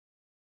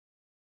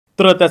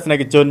ទ្រទស្សនិ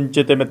កជន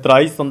ជាទីមេត្រី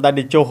សម្ដេច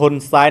តេជោហ៊ុន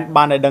សែន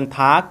បានឲ្យដឹង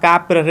ថាការ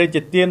ព្រះរាជ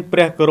ទានព្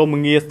រះគោរម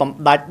ងារសម្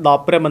ដេចដ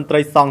ល់ព្រះមន្ត្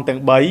រីសង្ឃទាំង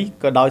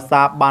3ក៏ដោយ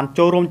សារបាន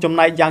ចូលរួមចំ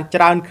ណែកយ៉ាង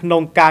ច្រើនក្នុ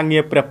ងការងា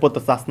រព្រះពុទ្ធ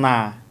សាសនា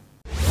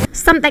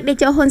សម្ដេចតេ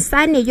ជោហ៊ុន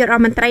សែននាយករដ្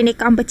ឋមន្ត្រីនៃ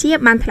កម្ពុជា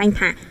បានថ្លែង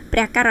ថាព្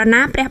រះករុ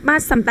ណាព្រះបា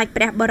ទសម្ដេច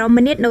ព្រះបរម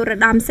នាថនរោ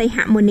ត្តមសីហ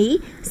មុនី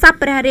សព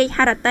ព្រះរាជហ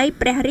ឫទ័យ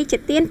ព្រះរាជ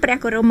ទានព្រះ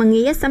គោរម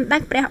ងារសម្ដេ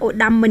ចព្រះឧត្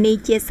តមមុនី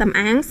ជាសំ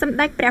អាងសម្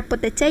ដេចព្រះពុ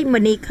ទ្ធជ័យមុ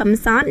នីខឹម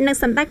សតនិង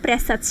សម្ដេចព្រះ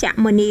សច្ច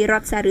មុនីរ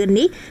តសារឿន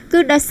នេះគឺ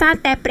ដោយសារ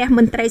តែព្រះម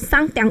ន្ត្រីស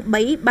ង្ឃទាំង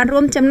3បាន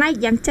រួមចំណែក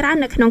យ៉ាងច្រើន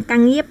នៅក្នុងកា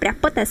រងារព្រះ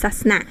ពុទ្ធសា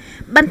សនា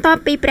បន្ទាប់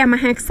ពីព្រះម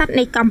ហាក្សត្រ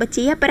នៃកម្ពុ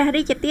ជាព្រះ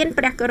រាជទាន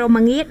ព្រះគោរម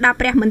ងារដល់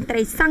ព្រះមន្ត្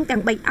រីសង្ឃទាំ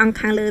ង3អង្គ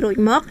ខាងលើរួច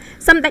មក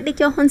សម្ដេចតេ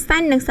ជោហ៊ុនសែ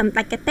ននិងសម្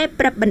ដេចកតេ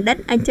ព្រះបណ្ឌិត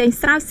អញ្ជើញ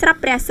ស្រោចស្រព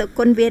ព្រះសុ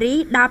គន្ធវា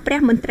ដល់ព្រះ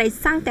មន្ត្រី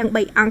សង្ឃទាំង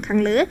3អង្គខា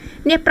ងលើ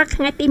នាព្រឹក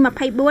ថ្ងៃទី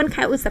24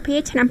ខែឧសភា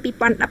ឆ្នាំ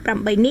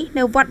2018នេះ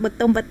នៅវត្តប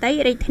ទុមវតី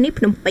រាជធានី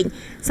ភ្នំពេញ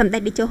សម្ដេ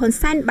ចតេជោហ៊ុន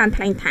សែនបាន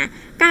ថ្លែងថា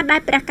ការដែ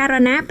លព្រះក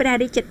រុណាព្រះ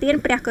រាជទាន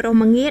ព្រះគោរ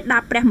មងារដ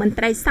ល់ព្រះមន្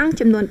ត្រីសង្ឃ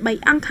ចំនួន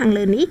3អង្គខាង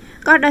លើនេះ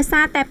ក៏ដោយសា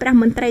រតែព្រះ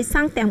មន្ត្រីស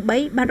ង្ឃទាំង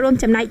3បានរួម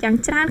ចំណែកយ៉ាង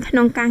ច្រើនក្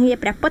នុងការងារ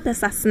ព្រះពុទ្ធ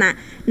សាសនា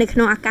នៅក្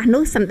នុងឱកាស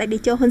នោះសម្ដេចតេ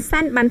ជោហ៊ុនសែ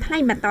នបានថ្លែ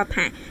ងបន្ត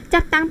ថាចា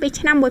ប់តាំងពី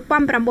ឆ្នាំ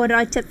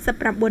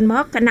1979ម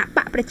កគណៈប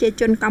កប្រជា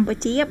ជនកម្ពុ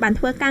ជាបាន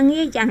ធ្វើការ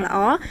ងារយ៉ាងល្អ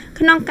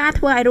ក្នុងការ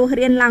ធ្វើឲ្យរស់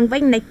រានឡើងវិ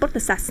ញនៃពុទ្ធ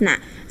សាសនា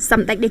ស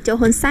ម្ដេចតេជោ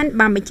ហ៊ុនសែន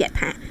បានបញ្ជាក់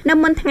ថានៅ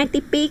មុនថ្ងៃទី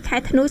2ខែ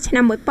ធ្នូឆ្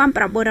នាំ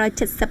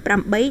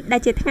1978ដែ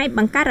លជាថ្ងៃប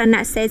ង្កើតរណ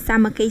សិរ្សសា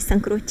មគ្គីស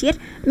ង្គ្រោះជាតិ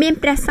មាន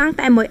ព្រះសង្ឃ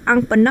តែមួយអ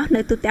ង្គប៉ុណ្ណោះ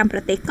នៅទូទាំងប្រ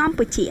ទេសកម្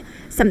ពុជា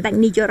សម្ដេច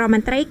នាយករដ្ឋម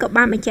ន្ត្រីក៏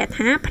បានបញ្ជាក់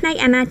ថាផ្នែក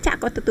អាណាចក្រ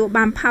ក៏ទទួល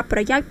បានផលប្រ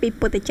យោជន៍ពី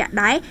ពុទ្ធចក្រ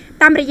ដែរ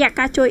តាមរយៈ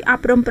ការជួយអ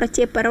ប់រំប្រ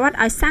ជាពលរដ្ឋ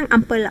ឲ្យសាង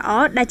អំពើល្អ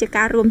ដែលជា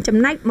ការរួមចំ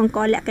ណែកបង្ក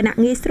លក្ខណៈ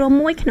ងាយស្រួល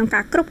មួយក្នុង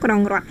ការគ្រប់គ្រ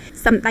ងរដ្ឋ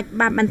សម្ដេច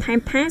បានបន្ថែម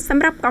ថាស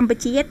ម្រាប់កម្ពុ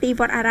ជាទី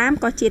វត្តអារាម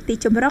ក៏ជាទី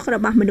ជម្រករ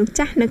បស់មនុស្ស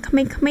ចាស់និងក្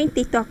មេងៗ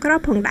ទីទាស់ក្រ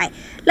ផងដែរ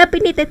លើពី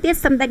នេះទៅទៀត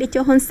សម្ដេចតេ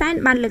ជោហ៊ុនសែន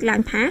បានលើកឡើ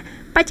ងថា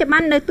បច្ចុប្ប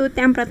ន្ននៅទូ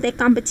ទាំងប្រទេស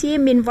កម្ពុជា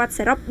មានវត្តស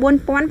រុប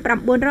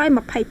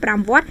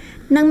4925វត្ត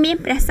និងមាន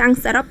ព្រះសង្ឃ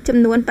សរុបចំ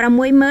នួន66056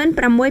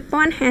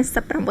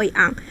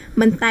អង្គ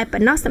មិនតែប៉ុ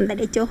ណ្ណោះសម្ដេច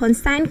តេជោហ៊ុន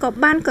សែនក៏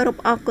បានគោរព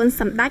អរគុណ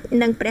សម្ដេច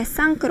និងព្រះស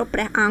ង្ឃគ្រប់ព្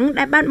រះអង្គ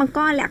ដែលបានបង្ក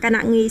លក្ខ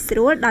ណៈងាយស្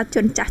រួលដល់ជ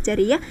នចាស់ជ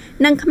រា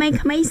និងក្មេងៗ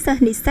សិស្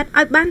សនិស្សិត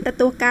ឲ្យបានទ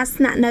ទួលការ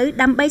ស្នាក់នៅ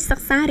ដើម្បីសិ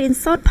ក្សារៀន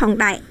សូត្រផង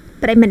ដែរ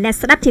ប្រិយមិត្តអ្នក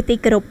ស្ដាប់ជាទី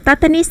គោរពត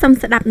ទៅនេះសូម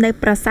ស្ដាប់នៅ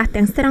ប្រសាសន៍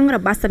ទាំងស្រុងរ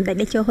បស់សម្ដេច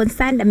តេជោហ៊ុន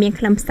សែនដែលមាន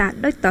ខ្លឹមសារ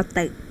ដូចត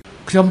ទៅ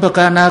ខ្ញុំប្រ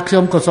កាសណាខ្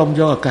ញុំក៏សូម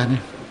យកឱកាស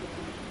នេះ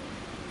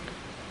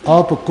អ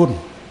រគុណ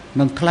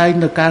និងថ្លែង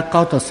នៅការ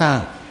កោតសរសើរ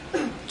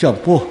ចំ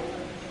ពោះ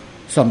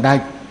សម្ដេច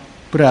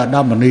ព្រះឧត្ត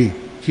មមុនី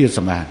ជាស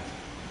ម្អាង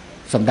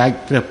សម្ដេច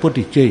ព្រះពុទ្ធ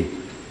ជ័យ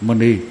មុ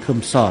នីខឹម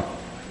សត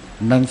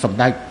និងសម្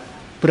ដេច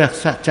ព្រះ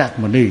សច្ច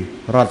មុនី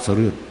រតសា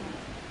រឿន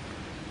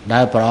ដែ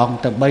លព្រះអង្គ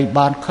ទាំង3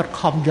បានខិត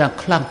ខំយ៉ាង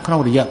ខ្លាំងក្នុង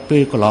រយៈពេ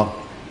លកន្លង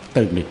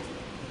ទៅនេះ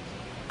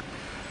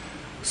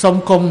សូម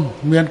គុំ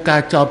មានកា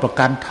រចោទប្រ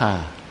កាន់ថា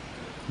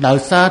ដោយ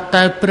សារ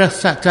តែព្រះ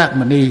សច្ច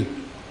មុនី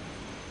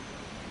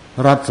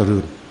រតសារឿ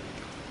ន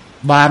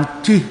បាន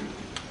ជិះ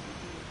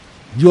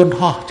យន្ត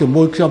ហោះជា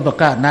មួយខ្ញុំប្រ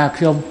កាសណា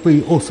ខ្ញុំពី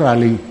អូស្ត្រា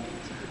លី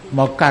ម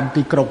កកាន់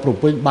ទីក្រុងភ្នំ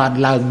ពេញបាន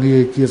ឡើងងា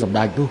រជាសម្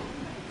ដេចនោះ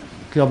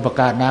ខ្ញុំប្រ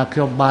កាសណាខ្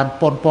ញុំបាន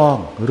ប៉ុនប៉ង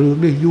រឿង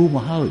នេះយូរម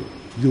កហើយ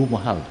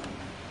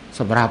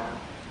សម្រាប់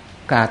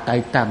ការតែង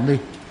តាំងនេះ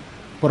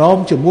ព្រម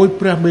ជាមួយ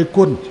ព្រះមេ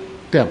គុណ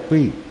ទាំងពី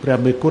រព្រះ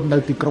មេគុណនៅ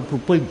ទីក្រុងភ្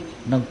នំពេញ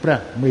និងព្រះ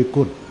មេ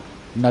គុណ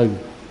នៅ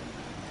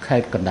ខេ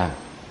ត្តកណ្ដាល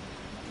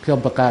ខ្ញុំ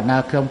ប្រកាសណា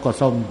ខ្ញុំក៏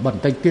សូមប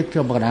ន្តិចទៀតខ្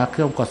ញុំប្រកាសណាខ្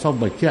ញុំក៏សូម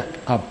បញ្ជាក់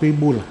អំពី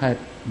មូលហេតុ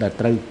ដែល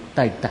ត្រូវ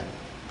តែងតាំង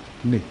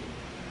នេះ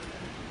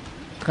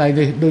ថ្ងៃ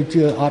នេះដូច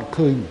ជាអត់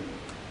ឃើញ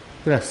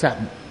ព្រះសក្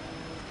តិ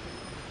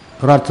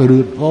រតសារឿ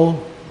នអូ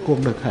គ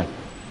ង់នៅខេត្ត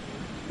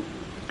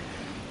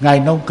ថ្ងៃ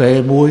នោះគេ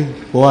មួយ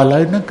ព្រោះឥឡូ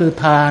វហ្នឹងគឺ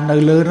ថានៅ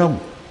លើនោះ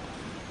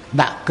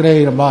ដាក់ក្រេ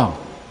របង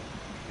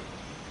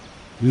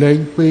លេង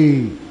ពី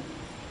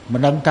មិ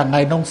នដឹងថាថ្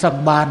ងៃនោះសឹក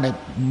បាន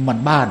មិន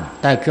បាន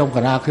តែខ្ញុំក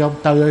ណាខ្ញុំ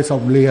ទៅឲ្យ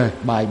សុំលា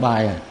បាយហើ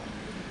យ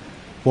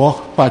ព្រោះ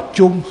ប្រ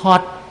ជុំហ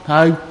ត់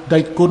ហើយដេ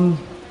កគុណ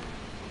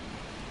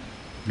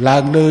ឡើ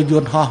ងលើយ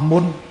ន្តហោះមុ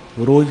ន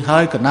រួចហើ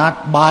យកណាត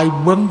បាយ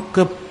វឹង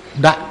គឹប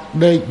ដាក់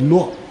ដេកល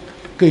ក់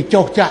គេ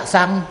ចុះចាក់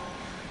សាំង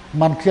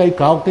មិនខ្ចី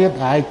ក្រោកទៀត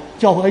ហើយ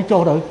ចុះអី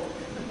ចុះទៅ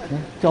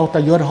ចុះតែ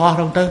យន្តហោះ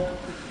ហ្នឹងទៅ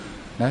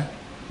ណា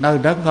នៅ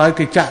ហ្នឹងហើយ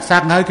គេចាក់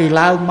សាំងហើយគេ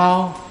ឡើង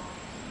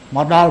ម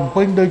កដល់ភ្នំ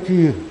ពេញដូច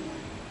ជា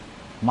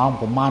ម៉ោង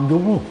ប្រហែលយ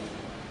ប់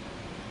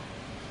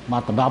ម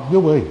កដណ្ដប់យ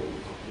ប់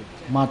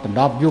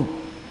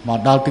មក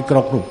ដល់ទីក្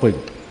រុងភ្នំពេញ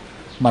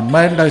មិន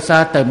មែនដោយសា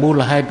រតែមូ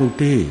លហេតុនោះ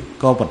ទេ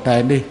ក៏ប៉ុន្តែ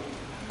នេះ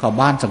ក៏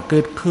បានសង្កេ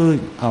តឃើញ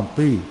អំ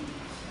ពី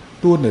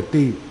ទួនា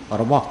ទី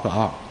របស់ព្រះ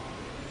អង្គ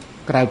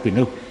ក្រៅពី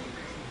នោះ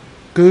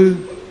គឺ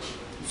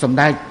សម្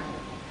ដេច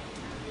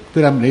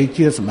ព្រះមុនី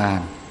ជាសម្អាង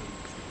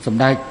សម្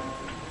ដេច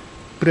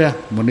ព្រះ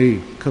មុនី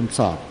ខឹមស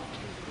ត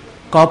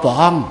ក៏ព្រះ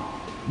អង្គ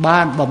បា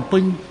នបំពេ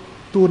ញ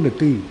ទួនា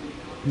ទី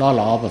ដ៏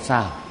ល្អប្រ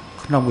សើរ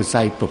ក្នុងវិ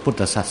ស័យពុទ្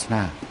ធសាស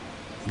នា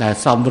ដែល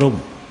សមរម្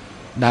យ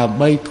ដើម្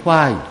បីថ្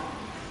វាយ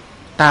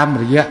តាម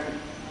រយៈ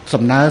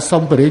សំណើ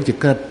សុំពរាជ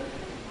កិច្ច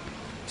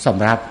ស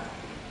ម្រាប់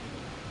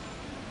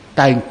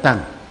តែងតាំង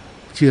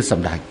ជាស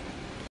ម្ដេច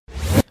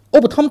ឧ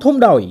បត្ថម្ភធំ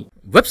ដោយ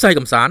website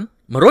កំសាន្ត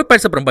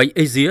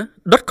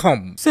 188asia.com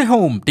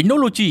Sehome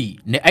Technology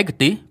អ្នកឯក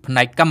ទេសផ្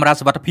នែកកាមេរ៉ា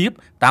សុវត្ថិភាព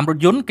តាមរថ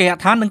យន្តគេហ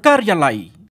ដ្ឋាននិងការិយាល័យ